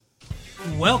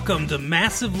Welcome to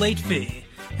Massive Late Fee.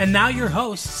 And now your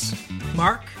hosts,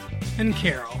 Mark and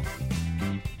Carol.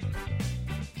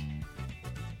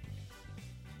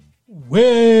 Well,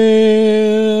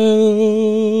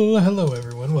 hello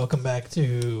everyone. Welcome back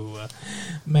to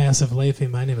Massive Late Fee.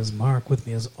 My name is Mark. With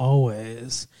me as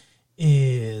always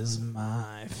is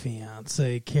my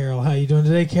fiance, Carol. How you doing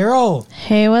today, Carol?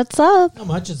 Hey, what's up? Not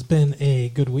much. It's been a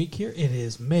good week here. It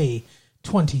is May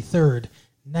 23rd,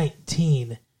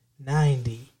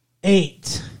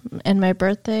 1998. And my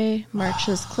birthday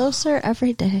marches closer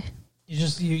every day.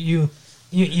 You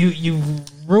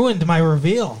ruined my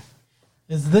reveal.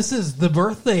 This is the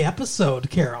birthday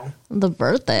episode, Carol. The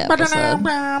birthday episode.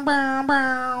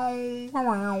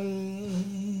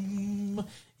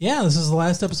 Yeah, this is the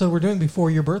last episode we're doing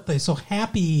before your birthday. So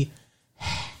happy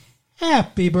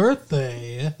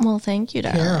birthday, Well, thank you,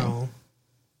 darling. Carol.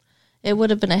 It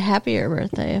would have been a happier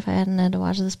birthday if I hadn't had to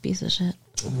watch this piece of shit.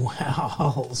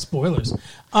 Wow, spoilers.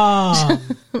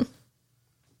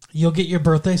 You'll get your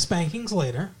birthday spankings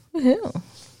later. Woohoo.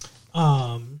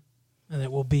 And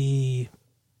it will be,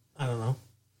 I don't know,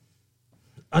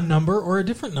 a number or a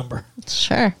different number.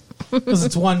 Sure. Because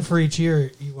it's one for each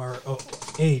year you are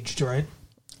aged, right?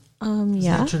 Is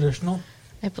Yeah, that traditional?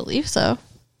 I believe so.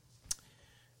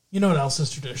 You know what else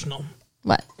is traditional?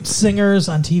 What? Singers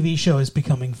on TV shows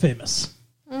becoming famous.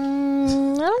 I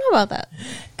don't know about that.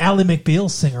 Ally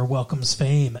McBeal's singer welcomes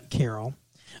fame, Carol.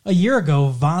 A year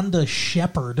ago, Vonda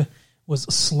Shepard was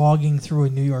slogging through a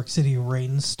New York City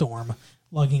rainstorm,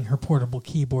 lugging her portable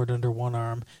keyboard under one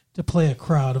arm to play a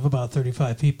crowd of about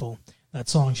 35 people. That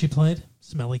song she played?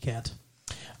 Smelly Cat.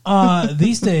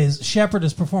 These days, Shepard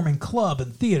is performing club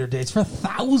and theater dates for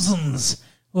thousands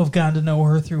who have gotten to know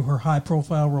her through her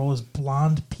high-profile role as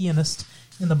blonde pianist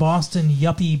in the Boston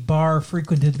yuppie bar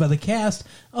frequented by the cast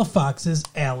of Fox's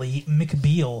Ally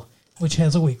McBeal, which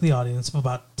has a weekly audience of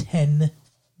about 10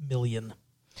 million.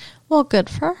 Well, good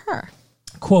for her.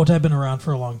 Quote, I've been around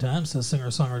for a long time, says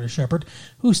singer-songwriter Shepard,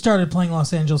 who started playing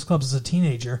Los Angeles clubs as a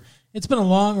teenager. It's been a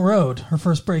long road. Her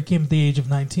first break came at the age of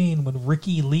 19 when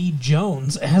Ricky Lee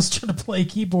Jones asked her to play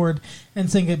keyboard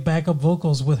and sing backup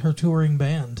vocals with her touring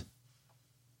band.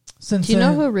 Since Do you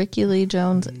know then, who Ricky Lee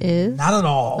Jones is? Not at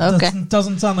all. Okay.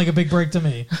 Doesn't sound like a big break to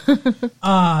me.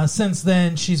 Since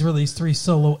then, she's released 3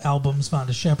 solo albums,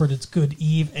 Vonda Shepard, It's Good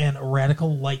Eve, and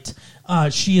Radical Light.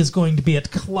 She is going to be at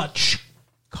Clutch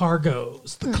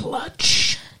Cargo's. The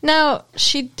Clutch. No,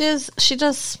 she does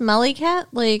Smelly Cat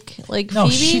like No,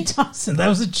 Phoebe? she doesn't. That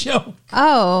was a joke.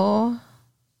 Oh,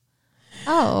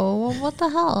 well, what the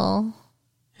hell?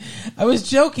 I was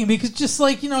joking because just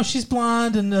like, she's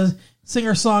blonde and a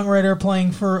singer-songwriter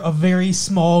playing for a very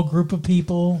small group of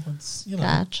people. It's,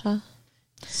 Gotcha.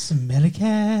 Smelly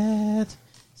cat,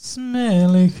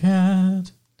 smelly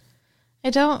cat.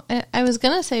 I was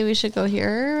going to say we should go hear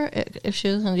her if she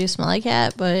was going to do Smelly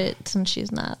Cat, but since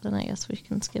she's not, then I guess we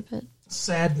can skip it.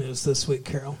 Sad news this week,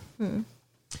 Carol.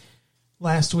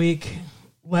 Last week,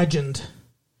 legend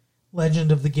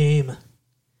of the game,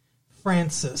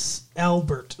 Francis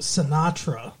Albert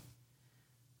Sinatra,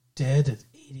 dead at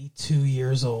 82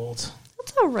 years old.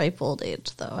 That's a ripe old age,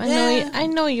 though. I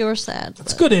know you're sad.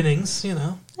 It's good innings,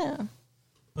 Yeah.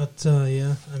 But,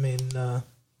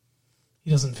 he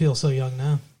doesn't feel so young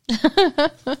now.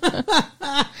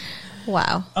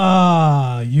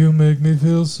 Wow. You make me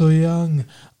feel so young.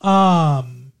 I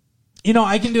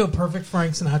can do a perfect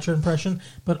Frank Sinatra impression,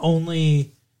 but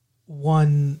only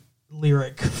one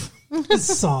lyric from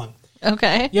this song.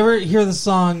 Okay. You ever hear the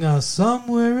song,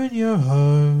 Somewhere in Your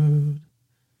Heart,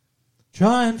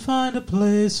 try and find a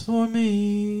place for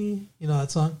me? You know that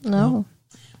song? No.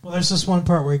 Well, there's this one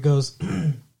part where he goes,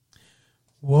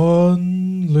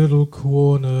 one little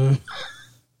corner.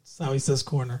 That's how he says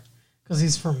corner. Because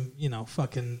he's from,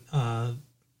 fucking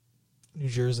New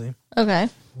Jersey. Okay.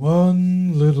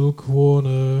 One little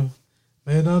corner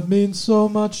may not mean so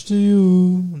much to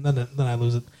you. And then I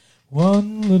lose it.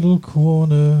 One little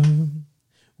corner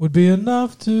would be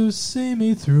enough to see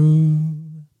me through.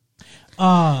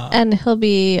 And he'll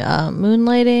be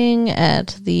moonlighting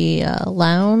at the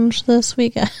lounge this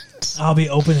weekend. I'll be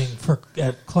opening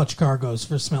at Clutch Cargo's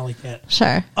for Smelly Cat.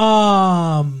 Sure.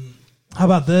 How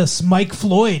about this? Mike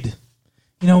Floyd.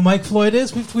 You know who Mike Floyd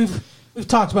is? We've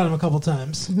talked about him a couple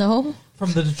times. No?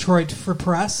 From the Detroit Free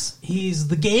Press. He's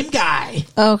the game guy.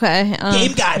 Okay.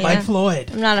 Game guy, yeah. Mike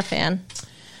Floyd. I'm not a fan.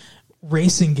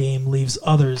 Racing game leaves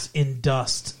others in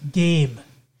dust. Game.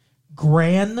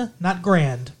 Gran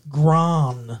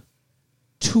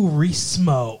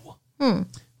Turismo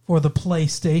for the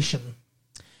PlayStation.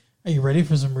 Are you ready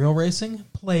for some real racing?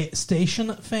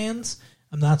 PlayStation fans?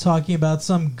 I'm not talking about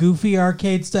some goofy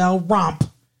arcade-style romp.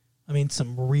 I mean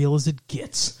some real as it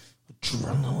gets.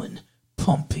 Adrenaline,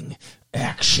 pumping,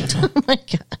 action. Oh my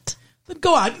god. Then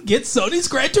go out and get Sony's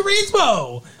Gran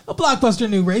Turismo, a blockbuster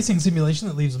new racing simulation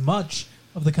that leaves much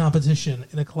of the competition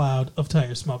in a cloud of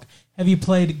tire smoke. Have you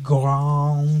played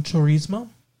Gran Turismo?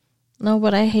 No,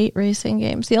 but I hate racing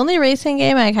games. The only racing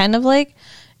game I kind of like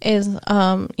is,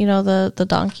 the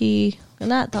donkey.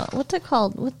 What's it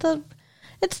called?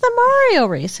 It's the Mario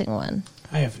racing one.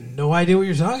 I have no idea what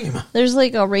you're talking about. There's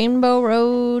like a Rainbow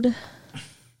Road.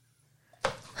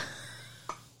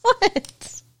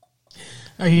 What?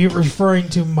 Are you referring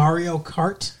to Mario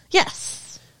Kart?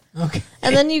 Yes. Okay.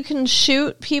 And then you can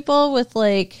shoot people with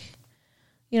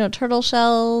turtle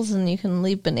shells, and you can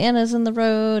leave bananas in the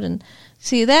road. And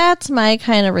see, that's my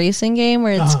kind of racing game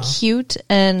where it's cute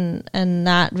and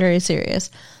not very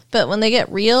serious. But when they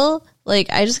get real,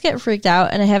 I just get freaked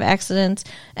out and I have accidents.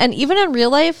 And even in real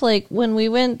life, when we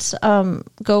went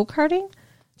go-karting,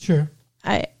 Sure.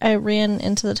 I ran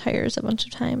into the tires a bunch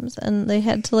of times, and they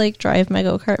had to drive my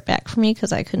go-kart back for me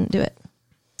because I couldn't do it.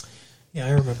 Yeah,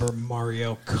 I remember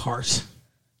Mario Kart.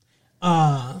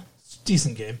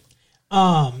 Decent game.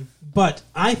 But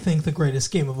I think the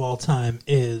greatest game of all time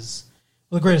is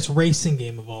the greatest racing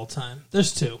game of all time.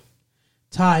 There's two.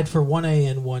 Tied for 1A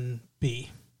and 1B.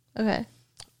 Okay.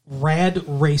 Rad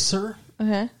Racer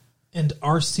Okay. and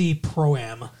RC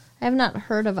Pro-Am. I have not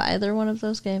heard of either one of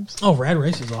those games. Oh, Rad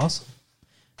Racer is awesome.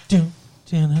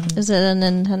 Is it a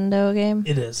Nintendo game?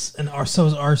 It is. And so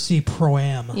is RC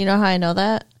Pro-Am. You know how I know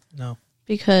that? No.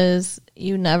 Because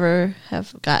you never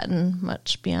have gotten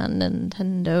much beyond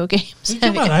Nintendo games. What are you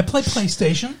talking about? I play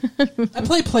PlayStation.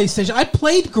 I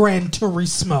played Gran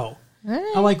Turismo.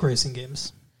 Right. I like racing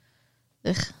games.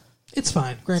 Ugh, It's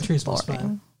fine. Gran Turismo's boring.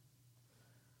 fine.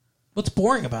 What's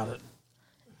boring about it?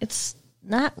 It's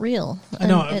not real. I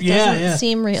know. It yeah, doesn't yeah.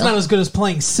 seem real. It's not as good as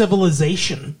playing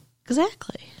Civilization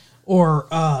Exactly. or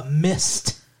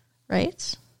Myst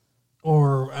Right?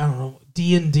 or I don't know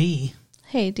D&D.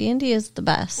 Hey, D&D is the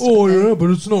best. Oh okay? yeah, but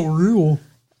it's not real.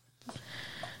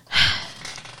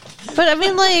 But I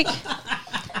mean,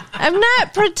 I'm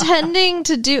not pretending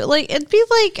to do, it'd be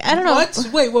I don't know. What?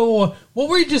 Wait. What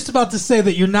were you just about to say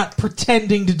that you're not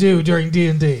pretending to do during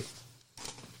D&D?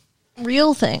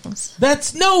 Real things.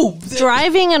 That's no.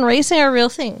 Driving and racing are real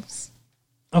things.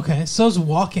 Okay, so's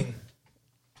walking.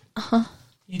 Uh-huh.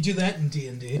 You do that in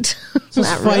D&D. So's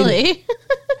Not fighting. really.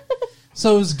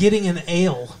 So's getting an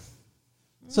ale.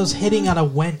 So's hitting on a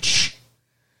wench.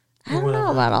 I don't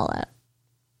know about all that.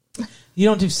 You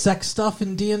don't do sex stuff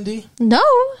in D&D? No.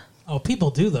 Oh, people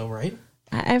do though, right?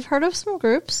 I've heard of some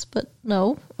groups, but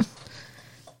no.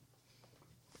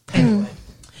 Anyway.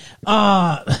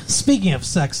 Speaking of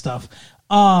sex stuff,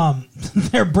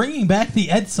 they're bringing back the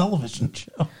Ed Sullivan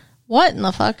Show. What in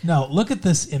the fuck? No, look at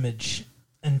this image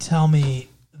and tell me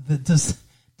that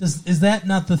is that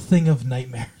not the thing of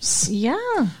nightmares?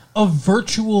 Yeah. A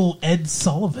virtual Ed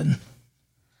Sullivan.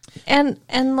 And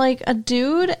a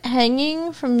dude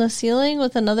hanging from the ceiling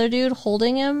with another dude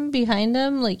holding him behind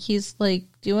him, he's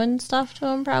doing stuff to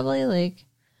him probably.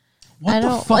 What I the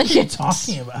don't fuck like are you it.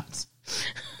 talking about?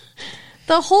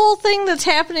 The whole thing that's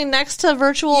happening next to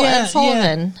virtual Ed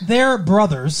Sullivan. Yeah. They're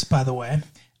brothers, by the way.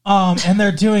 And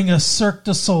they're doing a Cirque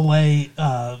du Soleil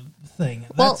thing.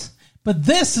 But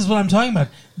this is what I'm talking about.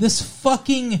 This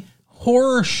fucking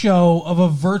horror show of a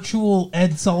virtual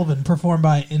Ed Sullivan performed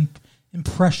by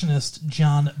impressionist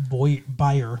John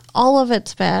Byer. All of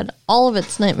it's bad. All of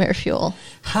it's nightmare fuel.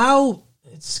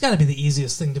 It's got to be the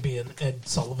easiest thing to be an Ed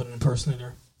Sullivan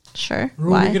impersonator. Sure. Oh,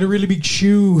 Why? you get a really big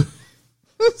shoe.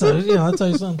 So, that's how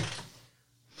you sound.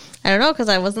 I don't know, because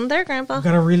I wasn't there, Grandpa.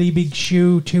 Got a really big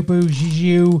shoe, tupu,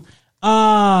 juju.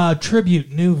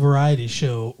 Tribute new variety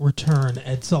show, return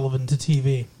Ed Sullivan to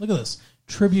TV. Look at this.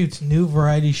 Tribute new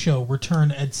variety show,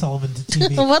 return Ed Sullivan to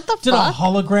TV. What the Did fuck? a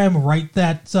hologram write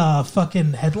that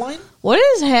fucking headline? What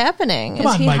is happening? Come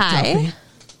is on, he Mike high? Duffy.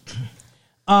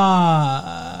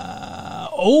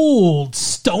 Old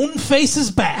Stoneface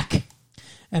is back.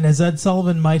 And as Ed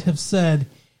Sullivan might have said,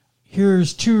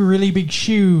 here's two really big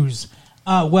shoes.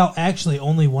 Well, actually,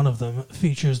 only one of them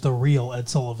features the real Ed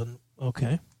Sullivan.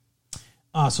 Okay.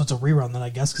 So it's a rerun then, I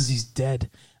guess, because he's dead.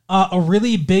 A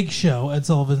really big show, Ed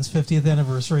Sullivan's 50th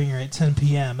anniversary here at 10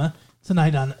 p.m.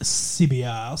 tonight on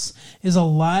CBS, is a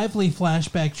lively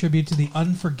flashback tribute to the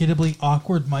unforgettably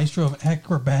awkward maestro of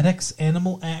acrobatics,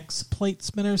 animal acts, plate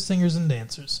spinners, singers, and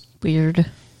dancers. Weird.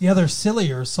 The other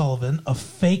sillier Sullivan, a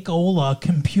fake-ola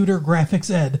computer graphics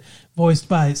Ed, voiced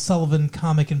by Sullivan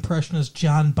comic impressionist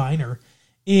John Biner,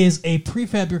 is a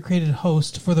prefabricated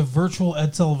host for the virtual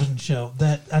Ed Sullivan Show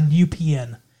that on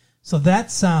UPN. So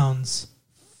that sounds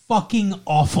fucking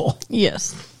awful.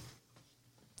 Yes.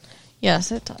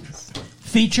 Yes, it does.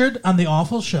 Featured on the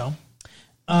awful show,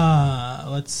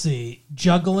 let's see,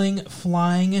 juggling,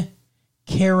 flying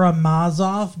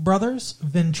Karamazov brothers,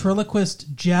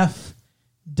 ventriloquist Jeff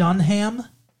Dunham,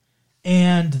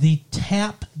 and the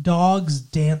Tap Dogs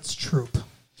Dance Troupe.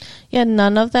 Yeah,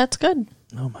 none of that's good.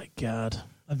 Oh my god.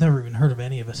 I've never even heard of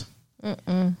any of it.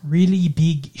 Really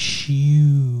big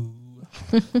shoe.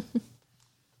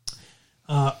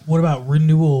 What about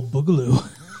Renewal Boogaloo?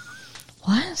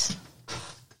 What?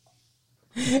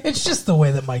 It's just the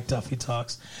way that Mike Duffy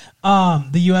talks. The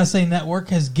USA Network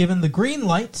has given the green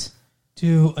light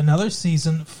to another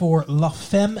season for La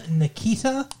Femme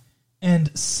Nikita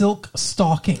and Silk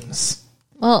Stockings.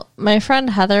 Well, my friend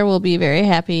Heather will be very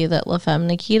happy that La Femme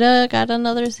Nikita got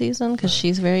another season because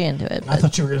she's very into it. I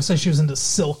thought you were going to say she was into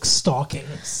Silk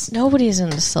Stockings. Nobody's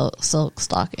into silk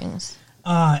stockings.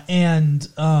 And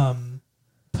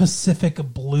Pacific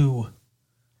Blue.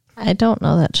 I don't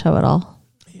know that show at all.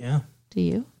 Yeah. Do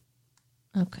you?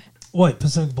 Okay. Wait,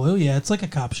 Pacific Blue? Yeah, it's like a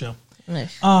cop show.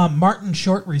 Nice. Martin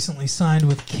Short recently signed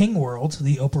with King World,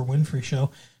 the Oprah Winfrey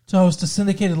Show, to host a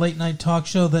syndicated late-night talk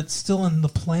show that's still in the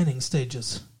planning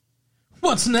stages.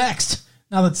 What's next?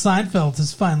 Now that Seinfeld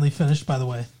is finally finished, by the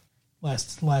way.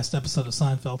 Last episode of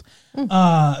Seinfeld.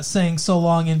 Saying so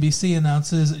long, NBC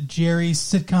announces Jerry's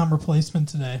sitcom replacement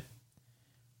today.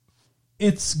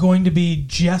 It's going to be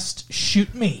Just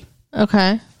Shoot Me.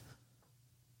 Okay.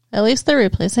 At least they're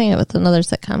replacing it with another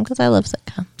sitcom because I love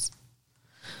sitcoms.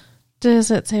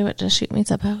 Does it say what Just Shoot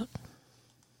Me's about?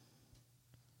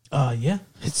 Yeah.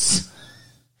 It's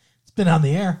been on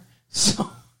the air. So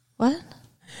What?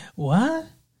 what?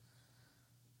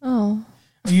 Oh.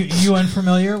 Are you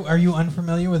unfamiliar? Are you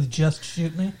unfamiliar with Just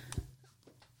Shoot Me?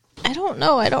 I don't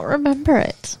know. I don't remember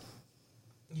it.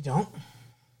 You don't?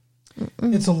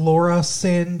 It's a Laura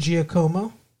San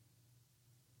Giacomo.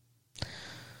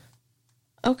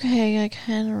 Okay, I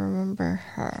kind of remember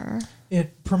her.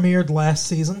 It premiered last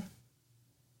season.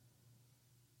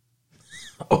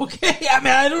 Okay, I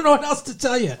mean I don't know what else to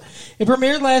tell you. It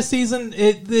premiered last season.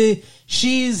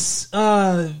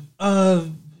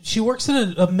 She works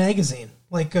in a magazine,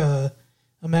 like a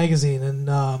magazine, and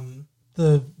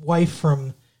the wife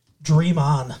from Dream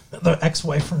On, the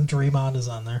ex-wife from Dream On, is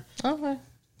on there. Okay.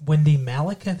 Wendy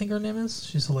Malick, I think her name is.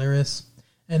 She's hilarious,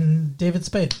 and David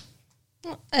Spade.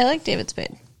 I like David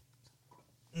Spade.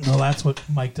 No, that's what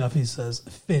Mike Duffy says.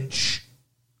 Finch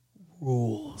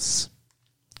rules.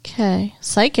 Okay.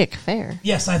 Psychic Fair.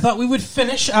 Yes, I thought we would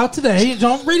finish out today.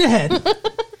 Don't read ahead.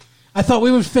 I thought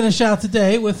we would finish out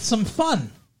today with some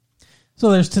fun.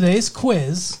 So there's today's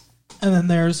quiz, and then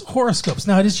there's horoscopes.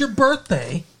 Now, it is your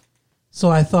birthday, so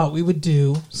I thought we would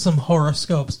do some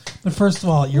horoscopes. But first of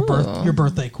all, your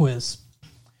birthday quiz.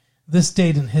 This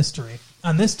date in history.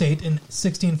 On this date in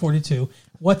 1642,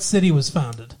 what city was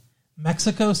founded?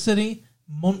 Mexico City,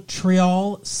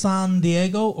 Montreal, San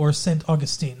Diego, or St.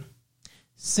 Augustine?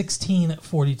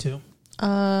 1642.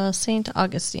 St.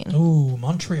 Augustine. Ooh,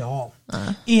 Montreal.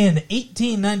 In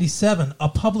 1897, a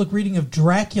public reading of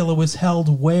Dracula was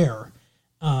held where?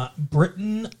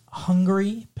 Britain,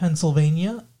 Hungary,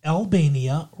 Pennsylvania,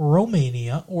 Albania,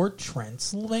 Romania, or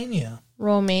Transylvania?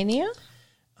 Romania?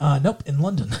 Nope, in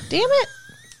London. Damn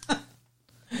it.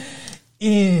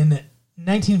 In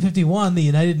 1951, the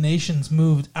United Nations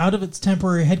moved out of its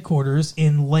temporary headquarters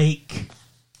in Lake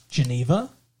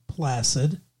Geneva,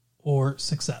 Placid, or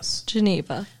Success.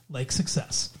 Geneva. Lake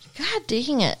Success. God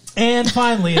dang it. And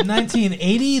finally, in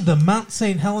 1980, the Mount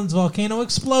St. Helens volcano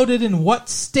exploded in what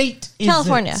state is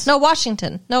California. it? No,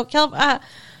 Washington. No,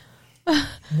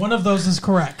 One of those is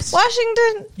correct.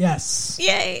 Washington. Yes.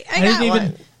 Yay. I got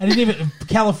one. I didn't even.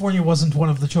 California wasn't one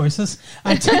of the choices.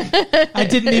 I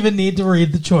didn't even need to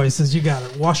read the choices. You got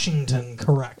it. Washington,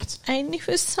 correct. I knew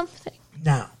something.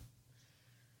 Now,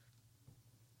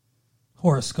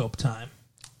 horoscope time.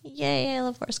 Yay, I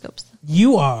love horoscopes.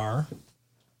 You are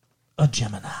a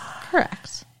Gemini.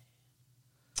 Correct.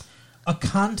 A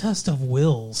contest of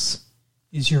wills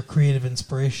is your creative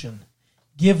inspiration.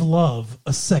 Give love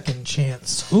a second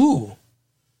chance. Ooh.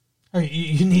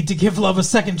 You need to give love a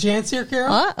second chance here,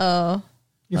 Carol? Uh-oh.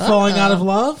 You're falling out of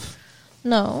love?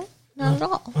 No, not at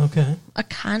all. Okay. A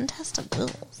contest of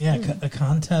wills. Yeah, a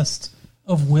contest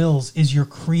of wills is your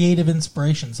creative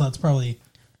inspiration. So that's probably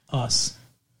us.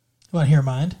 You want to hear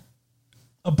mine?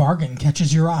 A bargain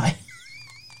catches your eye.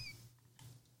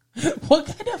 What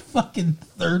kind of fucking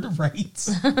third-rate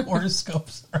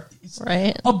horoscopes are these?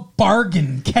 Right. A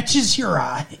bargain catches your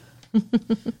eye. All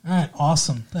right,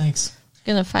 awesome. Thanks.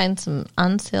 Gonna find some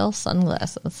on sale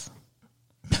sunglasses.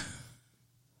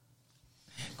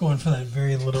 Going for that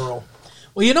very literal.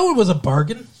 Well, you know what was a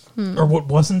bargain? Or what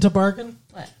wasn't a bargain?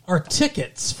 What? Our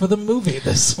tickets for the movie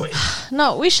this week.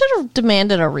 No, we should have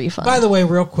demanded a refund. By the way,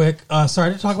 real quick,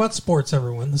 sorry to talk about sports,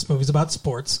 everyone. This movie's about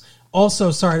sports. Also,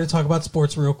 sorry to talk about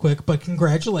sports real quick, but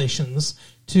congratulations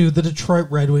to the Detroit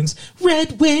Red Wings.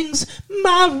 Red Wings,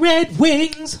 my Red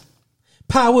Wings.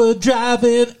 Power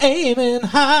driving, aiming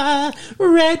high.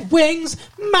 Red Wings,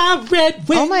 my Red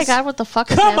Wings. Oh my God, what the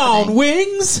fuck is Come happening? on,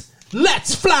 Wings.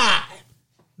 Let's fly.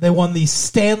 They won the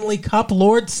Stanley Cup,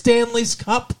 Lord Stanley's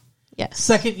Cup. Yes.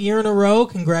 Second year in a row.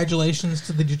 Congratulations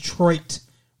to the Detroit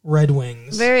Red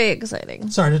Wings. Very exciting.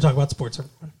 Sorry to talk about sports,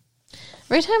 everyone.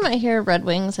 Every time I hear Red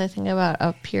Wings, I think about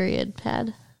a period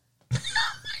pad.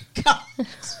 God.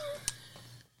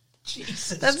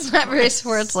 Jesus. That's not very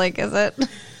sports-like, is it?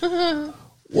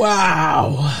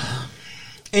 Wow.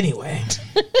 Anyway,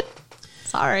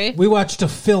 Sorry. we watched a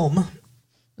film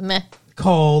Meh.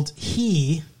 called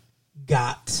He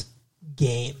Got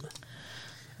Game.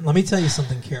 And let me tell you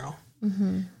something, Carol.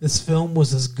 Mm-hmm. This film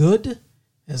was as good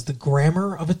as the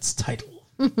grammar of its title.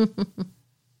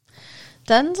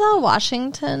 Denzel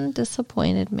Washington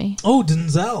disappointed me. Oh,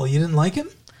 Denzel, you didn't like him?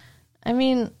 I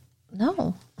mean,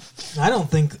 no. I don't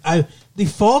think... the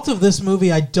fault of this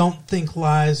movie, I don't think,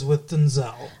 lies with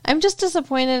Denzel. I'm just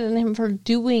disappointed in him for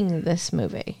doing this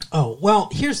movie. Oh, well,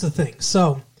 here's the thing.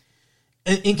 So,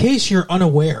 in case you're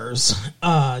unawares,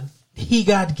 He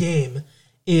Got Game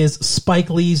is Spike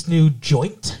Lee's new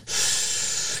joint.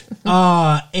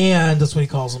 And that's what he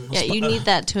calls him. Yeah, you need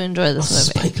that to enjoy this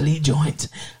movie. Spike Lee joint.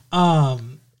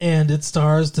 And it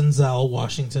stars Denzel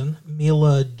Washington,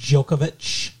 Mila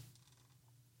Djokovic,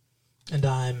 and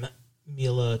I'm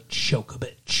Mila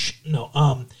Djokovic. No,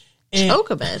 and,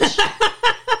 Djokovic?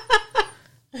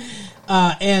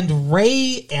 and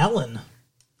Ray Allen,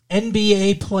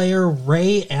 NBA player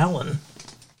Ray Allen.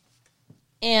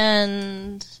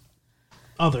 And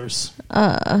Others.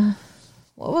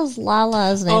 what was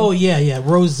Lala's name? Oh, yeah.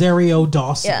 Rosario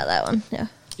Dawson. Yeah, that one. Yeah.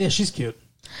 Yeah, she's cute.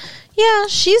 Yeah,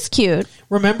 she's cute.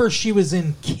 Remember, she was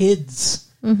in Kids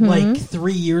like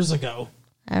 3 years ago.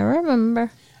 I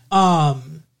remember.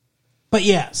 But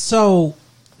yeah, so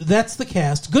that's the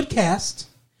cast. Good cast.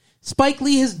 Spike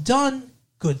Lee has done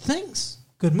good things.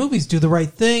 Good movies. Do the Right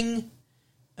Thing.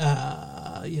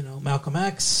 Malcolm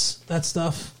X. That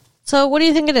stuff. So what do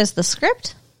you think it is? The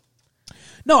script?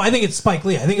 No, I think it's Spike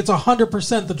Lee. I think it's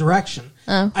 100% the direction.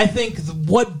 Oh. I think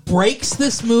what breaks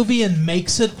this movie and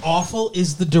makes it awful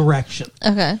is the direction.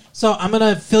 Okay. So I'm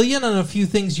going to fill you in on a few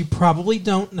things you probably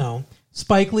don't know.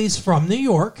 Spike Lee's from New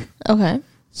York. Okay.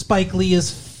 Spike Lee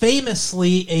is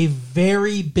famously a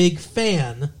very big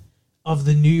fan of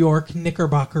the New York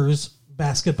Knickerbockers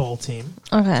basketball team.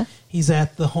 Okay. He's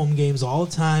at the home games all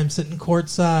the time, sitting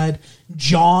courtside,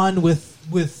 John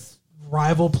with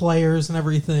rival players and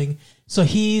everything. So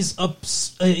he's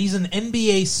an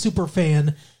NBA super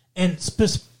fan, and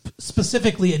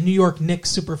specifically a New York Knicks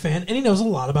super fan, and he knows a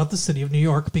lot about the city of New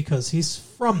York because he's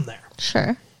from there.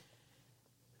 Sure.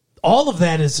 All of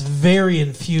that is very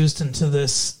infused into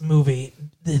this movie.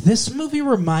 This movie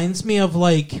reminds me of,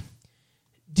 like,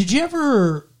 did you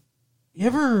ever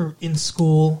in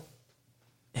school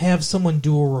have someone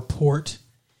do a report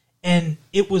and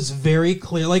it was very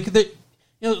clear, like,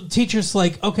 teachers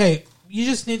like, okay, you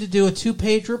just need to do a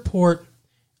 2-page report,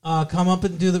 come up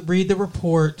and read the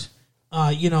report,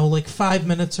 like 5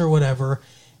 minutes or whatever,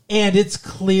 and it's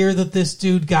clear that this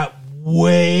dude got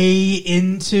way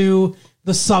into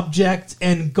the subject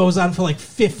and goes on for like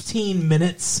 15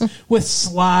 minutes with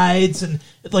slides and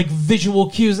like visual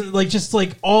cues and like just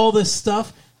like all this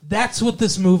stuff. That's what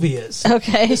this movie is.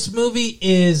 Okay. This movie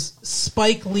is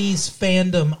Spike Lee's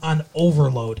fandom on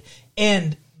overload.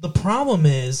 And the problem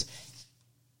is,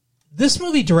 this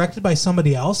movie directed by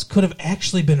somebody else could have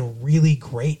actually been really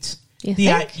great. You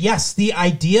think? Yes, the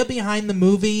idea behind the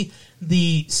movie,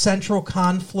 the central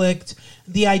conflict,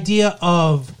 the idea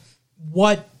of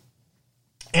what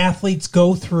athletes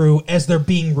go through as they're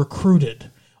being recruited.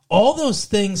 All those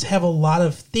things have a lot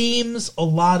of themes, a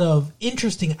lot of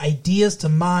interesting ideas to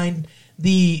mine.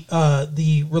 The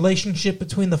relationship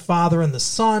between the father and the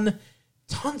son,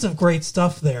 tons of great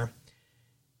stuff there.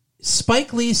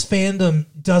 Spike Lee's fandom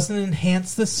doesn't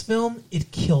enhance this film,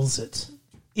 it kills it.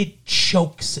 It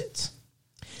chokes it.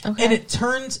 Okay. And it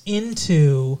turns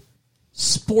into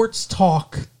Sports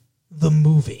Talk, the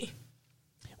movie,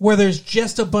 where there's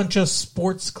just a bunch of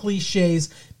sports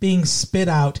cliches being spit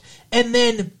out. And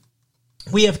then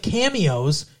we have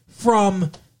cameos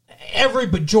from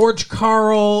everybody. George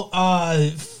Karl,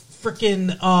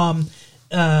 freaking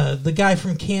the guy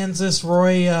from Kansas,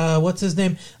 Roy, what's his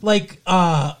name? Like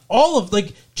all of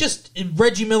like just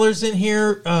Reggie Miller's in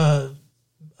here,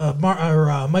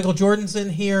 Michael Jordan's in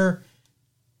here.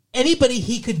 Anybody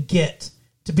he could get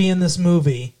to be in this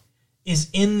movie is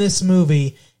in this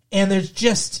movie, and there's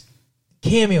just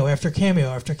cameo after cameo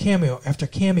after cameo after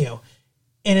cameo.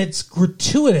 And it's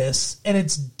gratuitous and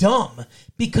it's dumb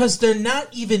because they're not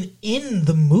even in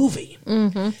the movie.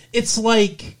 Mm-hmm. It's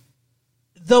like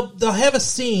they'll have a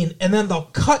scene and then they'll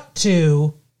cut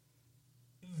to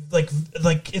like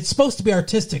it's supposed to be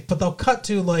artistic, but they'll cut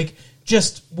to like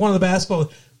just one of the basketball.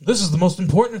 This is the most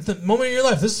important moment in your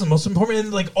life. This is the most important,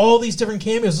 and like all these different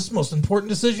cameos. This is the most important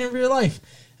decision of your life,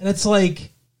 and it's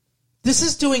like this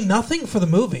is doing nothing for the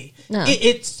movie. No.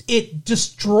 It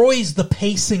destroys the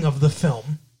pacing of the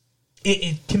film.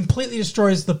 It completely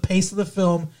destroys the pace of the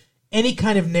film, any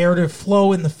kind of narrative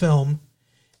flow in the film,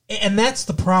 and that's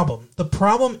the problem. The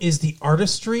problem is the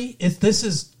artistry. This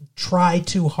is try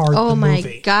too hard. Oh the my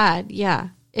movie. God, yeah,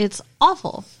 it's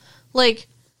awful. Like,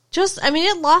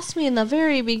 it lost me in the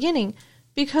very beginning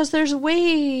because there's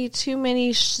way too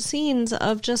many scenes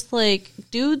of just like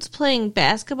dudes playing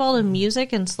basketball to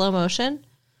music in slow motion.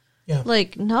 Yeah,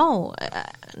 like no,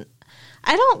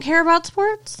 I don't care about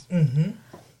sports. Mm-hmm.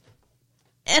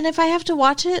 And if I have to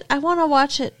watch it, I want to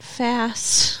watch it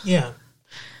fast. Yeah.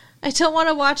 I don't want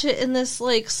to watch it in this,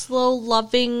 like, slow,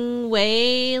 loving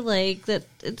way, like, that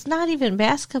it's not even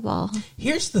basketball.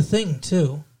 Here's the thing,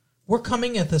 too. We're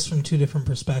coming at this from two different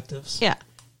perspectives. Yeah.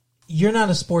 You're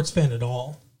not a sports fan at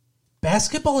all.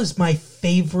 Basketball is my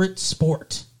favorite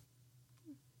sport.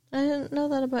 I didn't know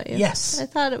that about you. Yes. I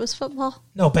thought it was football.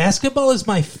 No, basketball is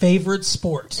my favorite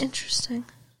sport. Interesting.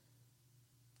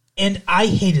 And I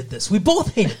hated this. We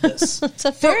both hated this. It's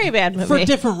a very bad movie. For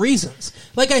different reasons.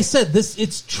 Like I said,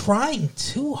 it's trying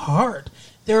too hard.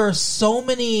 There are some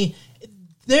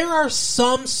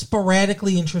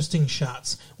sporadically interesting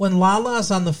shots. When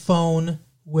Lala's on the phone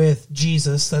with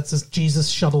Jesus, that's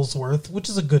Jesus Shuttlesworth, which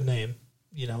is a good name,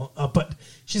 but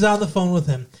she's on the phone with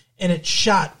him, and it's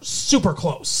shot super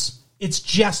close. It's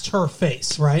just her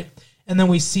face, right? And then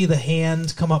we see the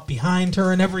hand come up behind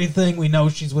her and everything. We know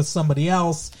she's with somebody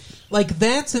else. Like,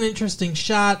 that's an interesting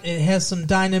shot. It has some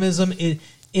dynamism. It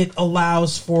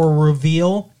allows for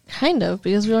reveal. Kind of,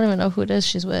 because we don't even know who it is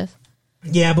she's with.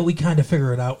 Yeah, but we kind of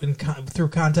figure it out through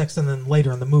context, and then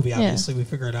later in the movie, obviously, we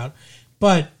figure it out.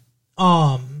 But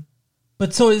so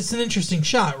it's an interesting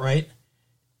shot, right?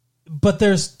 But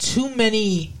there's too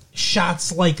many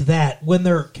shots like that when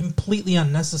they're completely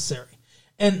unnecessary.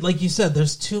 And like you said,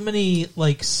 there's too many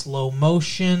like slow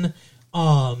motion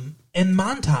and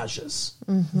montages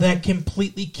that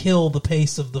completely kill the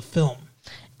pace of the film.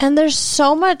 And there's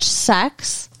so much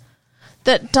sex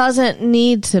that doesn't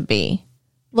need to be.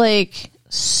 Like,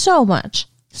 so much.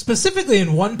 Specifically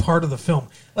in one part of the film.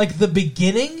 Like, the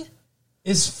beginning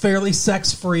is fairly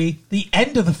sex-free. The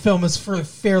end of the film is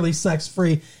fairly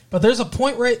sex-free. But there's a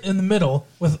point right in the middle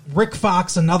with Rick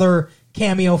Fox, another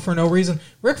cameo for no reason.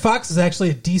 Rick Fox is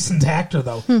actually a decent actor,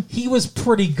 though. He was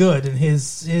pretty good in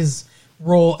his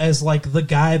role as, like, the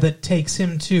guy that takes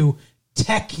him to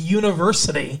Tech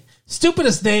University.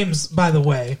 Stupidest names, by the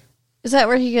way. Is that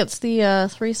where he gets the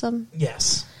threesome?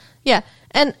 Yes. Yeah.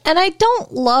 And I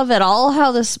don't love at all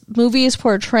how this movie is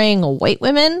portraying white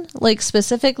women. Like,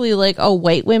 specifically, like,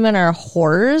 white women are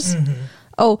whores. Mm-hmm.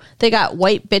 Oh, they got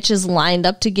white bitches lined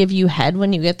up to give you head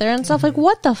when you get there and stuff. Mm-hmm. Like,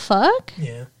 what the fuck?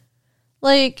 Yeah.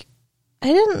 Like,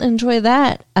 I didn't enjoy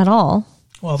that at all.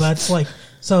 Well, that's like...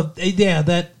 So, yeah,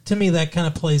 that to me, that kind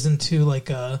of plays into, like,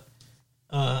 I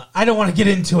don't want to get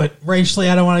into it. Racially,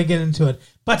 I don't want to get into it.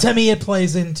 But to me, it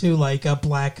plays into, like, a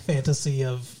black fantasy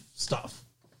of stuff.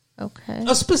 Okay.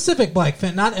 A specific black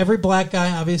fan. Not every black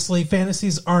guy, obviously.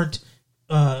 Fantasies aren't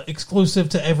exclusive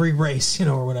to every race,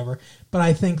 or whatever. But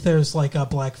I think there's, like, a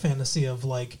black fantasy of,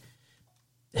 like...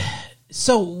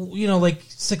 So, like,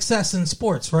 success in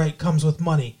sports, right, comes with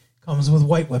money, comes with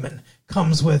white women,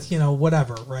 comes with,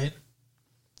 whatever, right?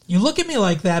 You look at me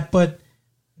like that, but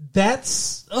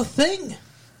that's a thing.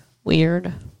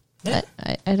 Weird. Yeah.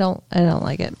 I don't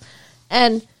like it.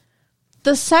 And...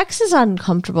 the sex is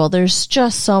uncomfortable. There's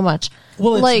just so much.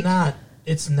 Well,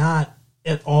 it's not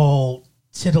at all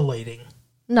titillating.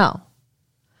 No.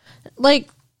 Like,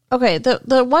 okay,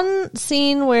 the one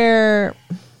scene where,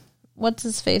 what's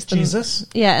his face? Jesus?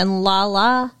 And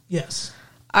Lala. Yes.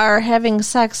 Are having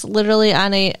sex literally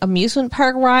on a amusement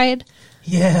park ride.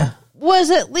 Yeah.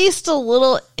 Was at least a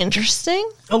little interesting.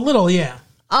 A little, yeah.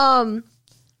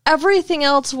 Everything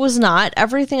else was not.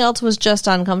 Everything else was just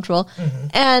uncomfortable. Mm-hmm.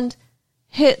 And...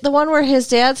 the one where his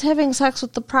dad's having sex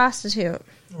with the prostitute.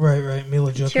 Right.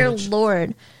 Mila Djokovic. Dear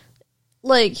Lord.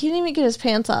 Like, he didn't even get his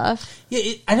pants off.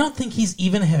 Yeah, I don't think he's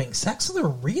even having sex with her,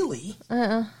 really.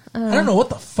 I don't know what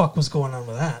the fuck was going on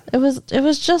with that. It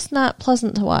was just not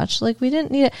pleasant to watch. Like, we didn't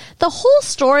need it. The whole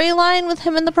storyline with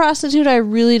him and the prostitute, I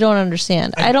really don't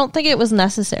understand. I don't think it was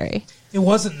necessary. It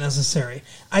wasn't necessary.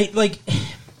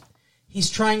 He's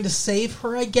trying to save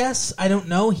her, I guess. I don't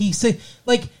know.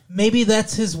 Maybe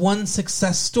that's his one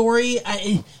success story.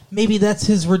 Maybe that's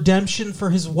his redemption for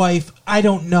his wife. I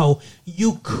don't know.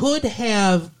 You could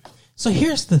have... So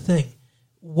here's the thing.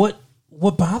 What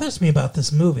bothers me about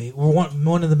this movie, or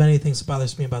one of the many things that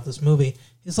bothers me about this movie,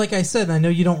 is, like I said, and I know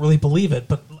you don't really believe it,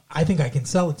 but I think I can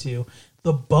sell it to you,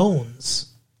 the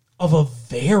bones of a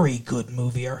very good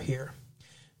movie are here.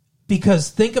 Because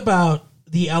think about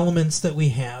the elements that we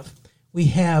have. We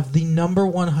have the number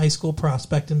one high school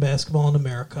prospect in basketball in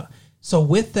America. So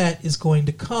with that is going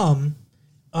to come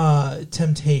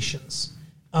temptations,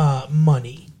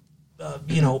 money,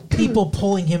 people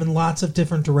pulling him in lots of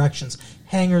different directions,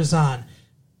 hangers-on,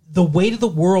 the weight of the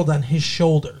world on his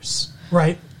shoulders,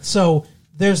 right? So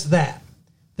there's that.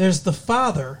 There's the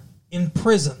father in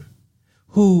prison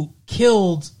who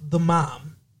killed the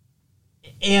mom.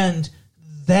 And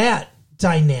that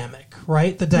dynamic,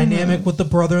 right? The dynamic with the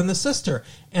brother and the sister,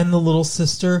 and the little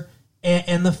sister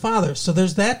and the father. So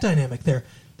there's that dynamic there.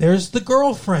 There's the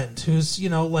girlfriend who's,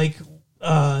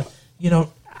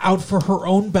 out for her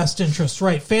own best interest,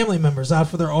 right? Family members out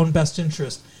for their own best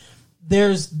interest.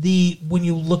 There's when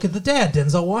you look at the dad,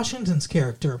 Denzel Washington's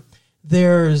character,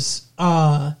 there's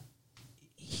it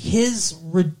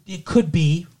could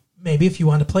be, maybe if you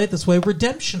want to play it this way,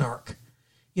 redemption arc.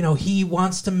 He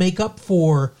wants to make up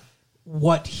for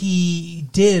what he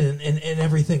did and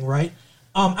everything, right?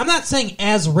 I'm not saying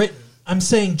as written. I'm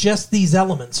saying just these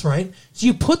elements, right? So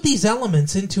you put these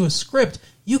elements into a script,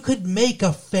 you could make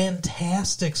a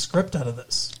fantastic script out of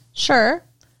this. Sure.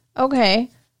 Okay.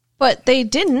 But they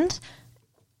didn't,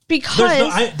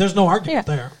 because... There's no argument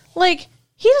there. Like,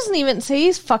 he doesn't even say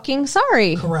he's fucking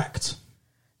sorry. Correct.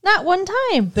 Not one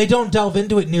time. They don't delve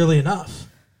into it nearly enough.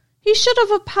 He should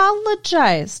have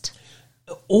apologized.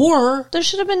 Or... There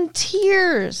should have been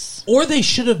tears. Or they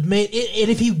should have made... And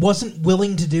if he wasn't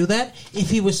willing to do that,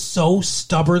 if he was so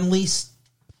stubbornly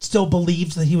still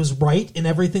believed that he was right in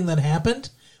everything that happened,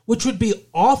 which would be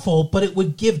awful, but it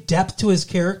would give depth to his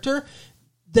character,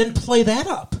 then play that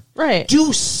up. Right.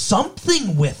 Do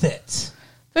something with it.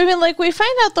 I mean, we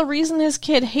find out the reason his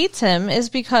kid hates him is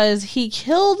because he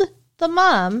killed the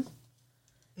mom,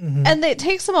 and it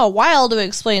takes them a while to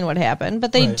explain what happened,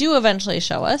 but they do eventually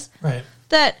show us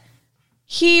that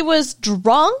he was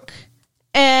drunk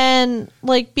and,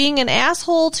 being an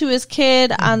asshole to his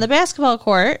kid on the basketball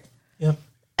court. Yep.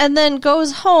 And then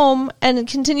goes home and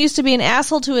continues to be an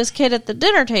asshole to his kid at the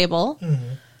dinner table.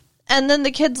 Mm-hmm. And then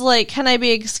the kid's like, can I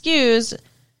be excused?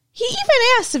 He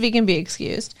even asks if he can be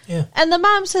excused. Yeah. And the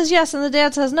mom says yes, and the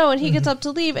dad says no, and he gets up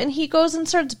to leave, and he goes and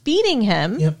starts beating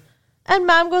him. Yep. And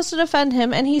mom goes to defend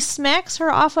him, and he smacks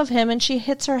her off of him, and she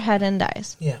hits her head and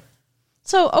dies. Yeah.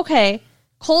 So, okay,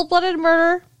 cold-blooded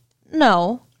murder?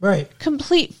 No. Right.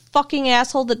 Complete fucking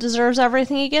asshole that deserves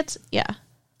everything he gets? Yeah.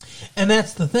 And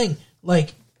that's the thing.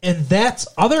 And that's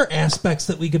other aspects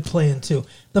that we could play into.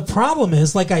 The problem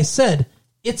is, like I said,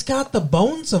 it's got the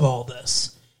bones of all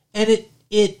this. And to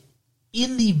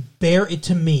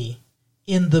me,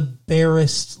 in the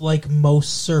barest,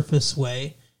 most surface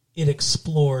way, it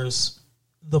explores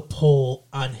the pull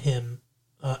on him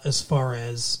as far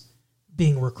as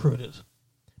being recruited.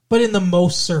 But in the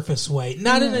most surface way.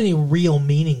 Not in any real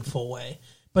meaningful way,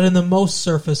 but in the most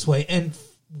surface way and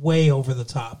way over the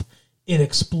top. It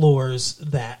explores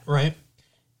that, right?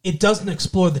 It doesn't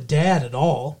explore the dad at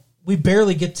all. We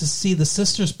barely get to see the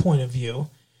sister's point of view.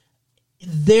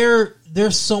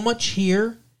 There's so much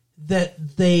here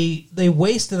that they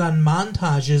wasted on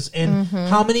montages. And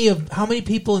how many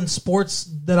people in sports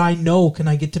that I know can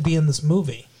I get to be in this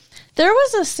movie? There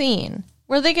was a scene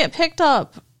where they get picked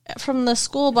up from the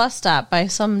school bus stop by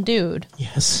some dude.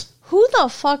 Yes. Who the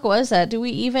fuck was that? Do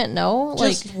we even know?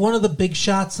 Just one of the big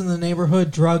shots in the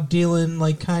neighborhood, drug dealing,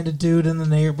 kind of dude in the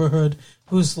neighborhood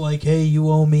who's like, hey, you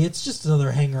owe me. It's just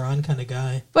another hanger-on kind of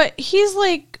guy. But he's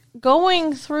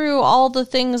going through all the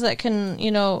things that can,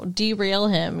 derail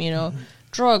him,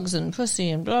 drugs and pussy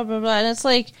and blah, blah, blah. And it's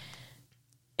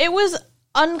it was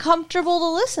uncomfortable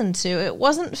to listen to. It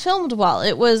wasn't filmed well.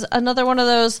 It was another one of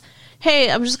those, hey,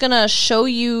 I'm just going to show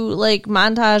you,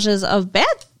 montages of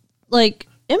bad,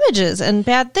 images and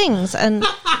bad things. And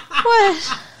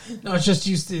what? No, it's just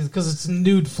used to because it's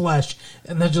nude flesh,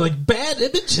 and then you're like bad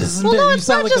images. And Well, no, you it's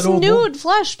sound not like just an old nude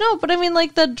flesh. No, but I mean,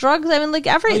 like the drugs. I mean, like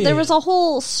there was a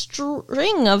whole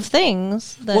string of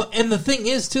things. That, Well, and the thing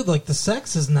is too, like the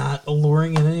sex is not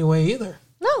alluring in any way either.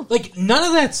 no, Like none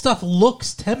of that stuff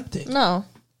looks tempting. no.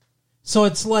 So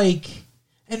it's like,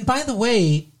 and by the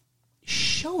way,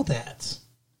 show that.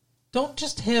 Don't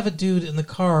just have a dude in the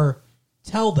car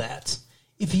tell that.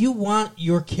 If you want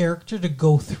your character to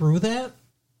go through that,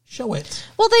 show it.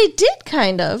 Well, they did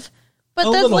kind of, but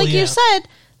then, little, like yeah. you said,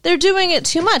 they're doing it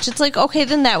too much. It's like, okay,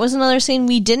 then that was another scene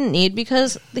we didn't need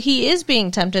because he is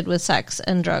being tempted with sex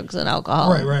and drugs and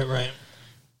alcohol. Right.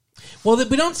 Well,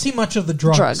 we don't see much of the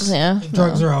drugs.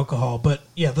 Drugs or alcohol, but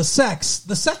yeah, the sex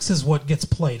is what gets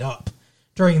played up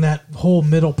during that whole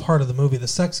middle part of the movie. The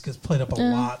sex gets played up a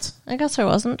lot. I guess there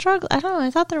wasn't drugs. I don't know. I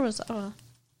thought there was.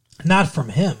 Not from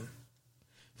him,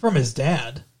 from his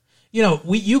dad. You know,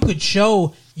 you could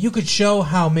show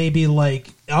how maybe like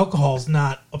alcohol's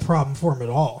not a problem for him at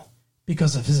all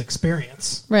because of his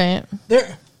experience. Right.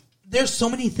 There's so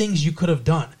many things you could have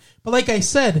done, but like I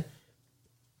said,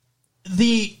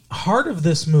 the heart of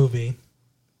this movie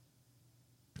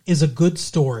is a good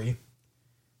story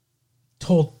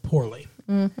told poorly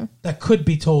that could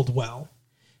be told well,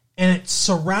 and it's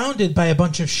surrounded by a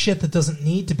bunch of shit that doesn't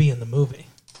need to be in the movie.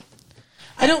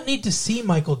 I don't need to see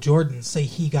Michael Jordan say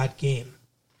he got game.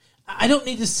 I don't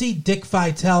need to see Dick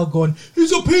Vitale going,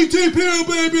 he's a PTP,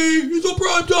 baby! He's a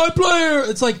primetime player!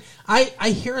 It's like,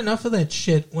 I hear enough of that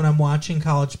shit when I'm watching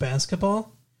college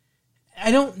basketball.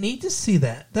 I don't need to see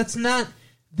that.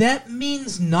 That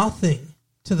means nothing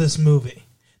to this movie.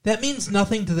 That means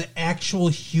nothing to the actual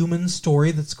human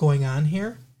story that's going on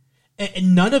here.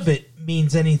 And none of it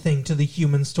means anything to the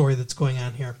human story that's going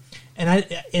on here.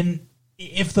 And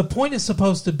if the point is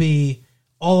supposed to be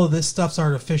all of this stuff's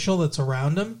artificial that's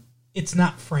around him, it's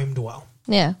not framed well.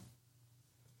 Yeah.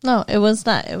 No, it was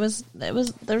not. It was.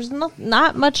 There's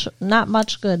not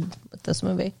much good with this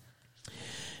movie.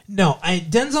 No,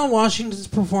 Denzel Washington's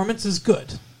performance is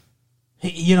good. I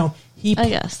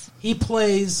guess he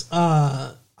plays.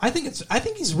 I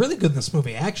think he's really good in this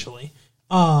movie. Actually,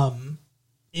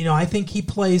 I think he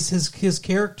plays his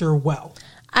character well.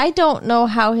 I don't know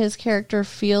how his character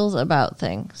feels about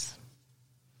things.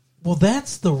 Well,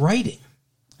 that's the writing,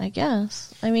 I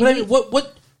guess.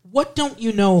 What don't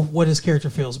you know what his character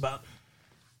feels about?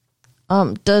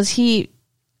 Does he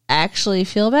actually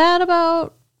feel bad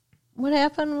about what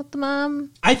happened with the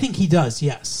mom? I think he does.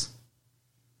 Yes,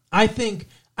 I think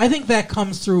that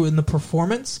comes through in the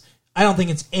performance. I don't think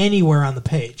it's anywhere on the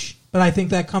page, but I think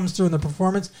that comes through in the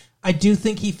performance. I do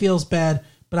think he feels bad,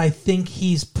 but I think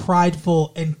he's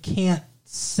prideful and can't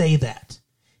say that.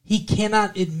 He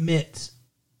cannot admit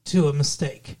to a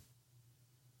mistake.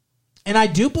 And I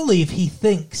do believe he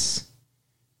thinks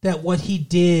that what he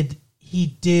did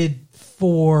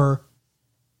for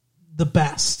the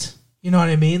best. You know what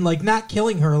I mean? Like, not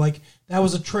killing her, like, that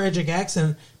was a tragic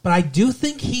accident, but I do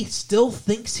think he still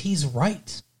thinks he's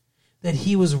right. That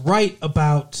he was right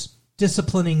about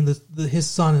disciplining his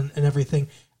son and everything.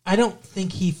 I don't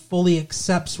think he fully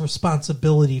accepts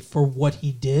responsibility for what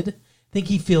he did. I think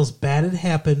he feels bad it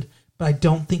happened, but I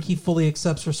don't think he fully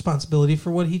accepts responsibility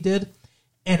for what he did.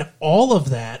 And all of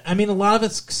that, I mean, a lot of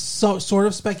it's sort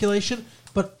of speculation,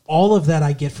 but all of that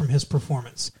I get from his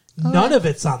performance. None of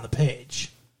it's on the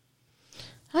page.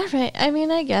 All right. I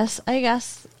mean, I guess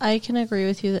I can agree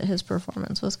with you that his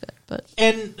performance was good,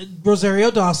 and Rosario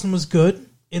Dawson was good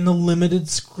in the limited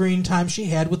screen time she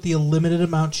had with the limited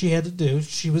amount she had to do.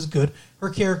 She was good. Her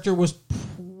character was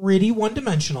pretty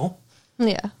one-dimensional.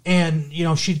 Yeah. And,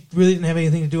 she really didn't have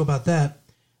anything to do about that.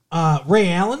 Ray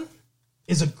Allen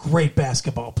is a great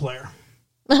basketball player.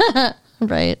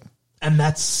 Right. And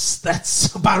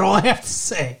that's about all I have to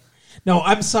say. No,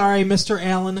 I'm sorry, Mr.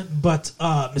 Allen, but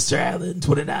Mr. Allen,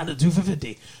 29 to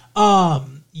 250.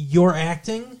 Your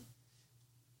acting?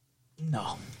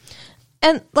 No.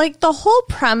 And, like, the whole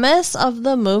premise of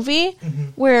the movie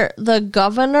where the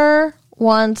governor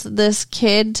wants this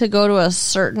kid to go to a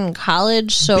certain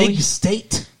college. Big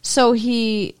state. So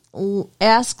he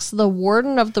asks the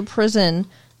warden of the prison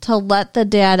to let the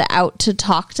dad out to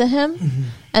talk to him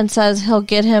and says he'll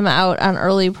get him out on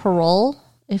early parole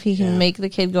if he can make the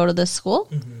kid go to this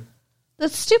school.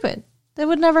 That's stupid. That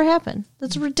would never happen.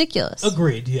 That's ridiculous.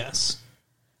 Agreed, yes.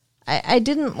 I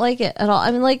didn't like it at all. I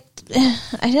mean, like,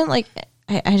 I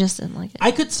just didn't like it.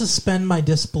 I could suspend my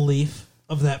disbelief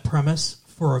of that premise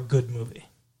for a good movie.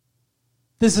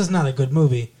 This is not a good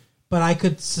movie, but I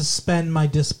could suspend my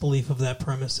disbelief of that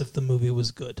premise if the movie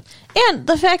was good. And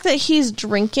the fact that he's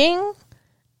drinking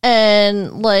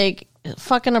and, like,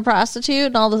 fucking a prostitute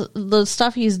and all the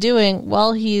stuff he's doing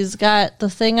while he's got the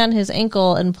thing on his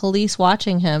ankle and police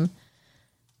watching him.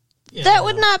 Yeah, That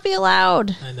would not be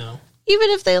allowed. I know. Even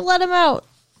if they let him out.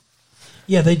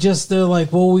 Yeah, they're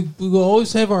like, well, we will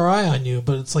always have our eye on you,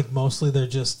 but it's like mostly they're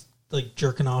just like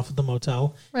jerking off at the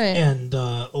motel, Right. And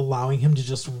allowing him to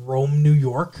just roam New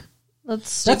York. That's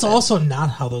stupid. That's also not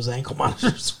how those ankle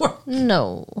monitors work.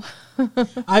 No.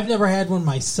 I've never had one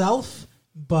myself,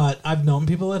 but I've known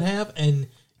people that have, and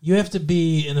you have to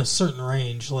be in a certain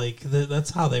range. Like that's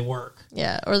how they work.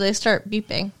 Yeah, or they start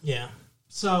beeping. Yeah.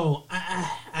 So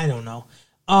I don't know.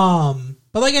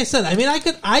 But like I said, I mean,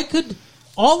 I could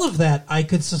all of that. I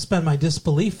could suspend my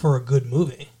disbelief for a good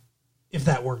movie if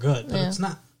that were good, but it's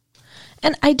not.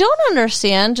 And I don't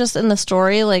understand just in the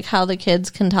story, like how the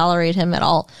kids can tolerate him at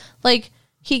all. Like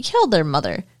he killed their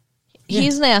mother. Yeah.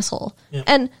 He's an asshole. Yeah.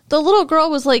 And the little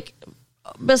girl was like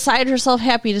beside herself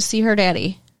happy to see her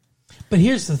daddy. But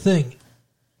here's the thing: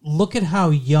 look at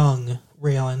how young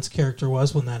Ray Allen's character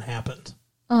was when that happened.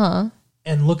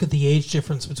 And look at the age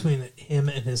difference between him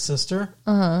and his sister.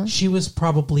 She was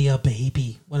probably a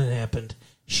baby when it happened.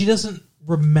 She doesn't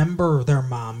remember their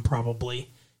mom,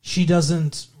 probably. She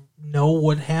doesn't know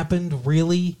what happened,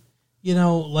 really. You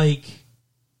know, like...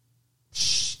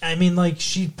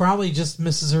 she probably just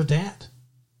misses her dad.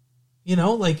 You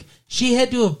know, like, she had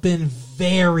to have been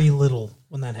very little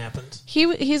when that happened.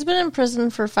 He's been in prison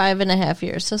for 5.5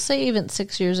 years. So say even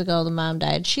 6 years ago the mom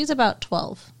died. She's about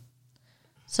 12.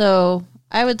 So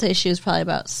I would say she was probably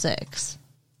about 6.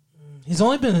 He's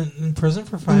only been in prison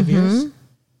for 5 years?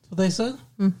 That's what they said?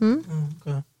 Mm-hmm. Oh,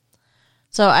 okay.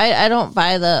 So I don't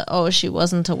buy she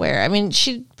wasn't aware. I mean,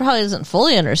 she probably doesn't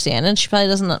fully understand, and she probably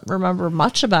doesn't remember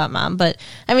much about mom. But,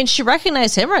 I mean, she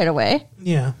recognized him right away.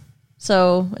 Yeah.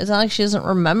 So it's not like she doesn't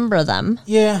remember them.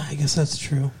 Yeah, I guess that's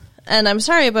true. And I'm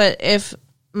sorry, but if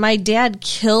my dad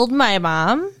killed my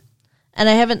mom and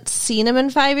I haven't seen him in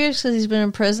 5 years because he's been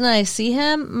in prison and I see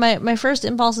him, my first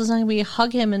impulse is not going to be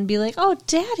hug him and be like, oh,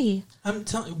 daddy. I'm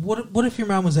telling you, what if your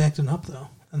mom was acting up, though?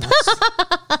 And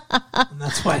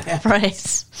that's what happened.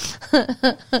 Right.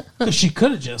 Because she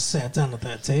could have just sat down at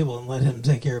that table and let him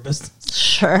take care of business.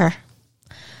 Sure.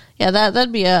 Yeah,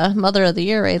 that'd be a mother of the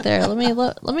year right there. Let me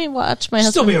watch my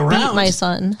husband Still be around. beat my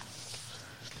son.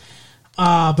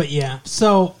 But yeah,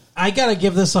 so I gotta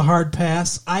give this a hard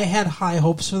pass. I had high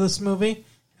hopes for this movie.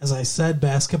 As I said,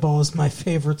 basketball is my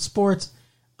favorite sport.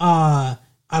 I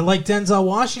like Denzel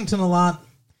Washington a lot,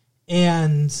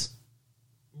 and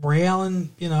Ray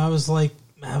Allen. You know, I was like,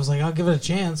 I'll give it a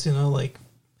chance. You know, like,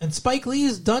 and Spike Lee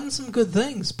has done some good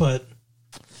things, but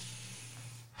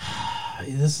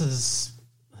this is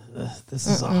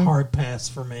a hard pass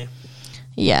for me.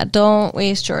 Yeah, don't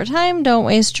waste your time. Don't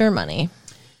waste your money.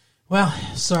 Well,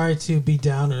 sorry to be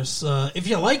downers. If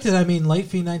you liked it, I mean,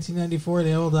 latefee1994 at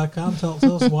AOL.com.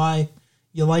 Tell us why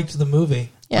you liked the movie.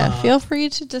 Yeah, feel free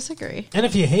to disagree. And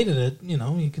if you hated it, you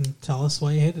know, you can tell us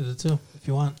why you hated it too, if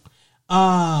you want.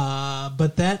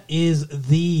 But that is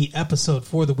the episode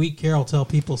for the week. Carol, tell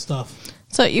people stuff.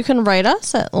 So you can write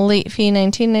us at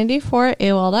latefee1994 at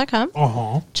AOL.com.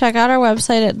 Uh-huh. Check out our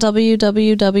website at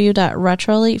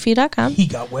www.retrolatefee.com. He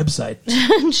got website.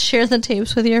 And share the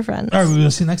tapes with your friends. All right,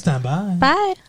 we'll see you next time. Bye. Bye.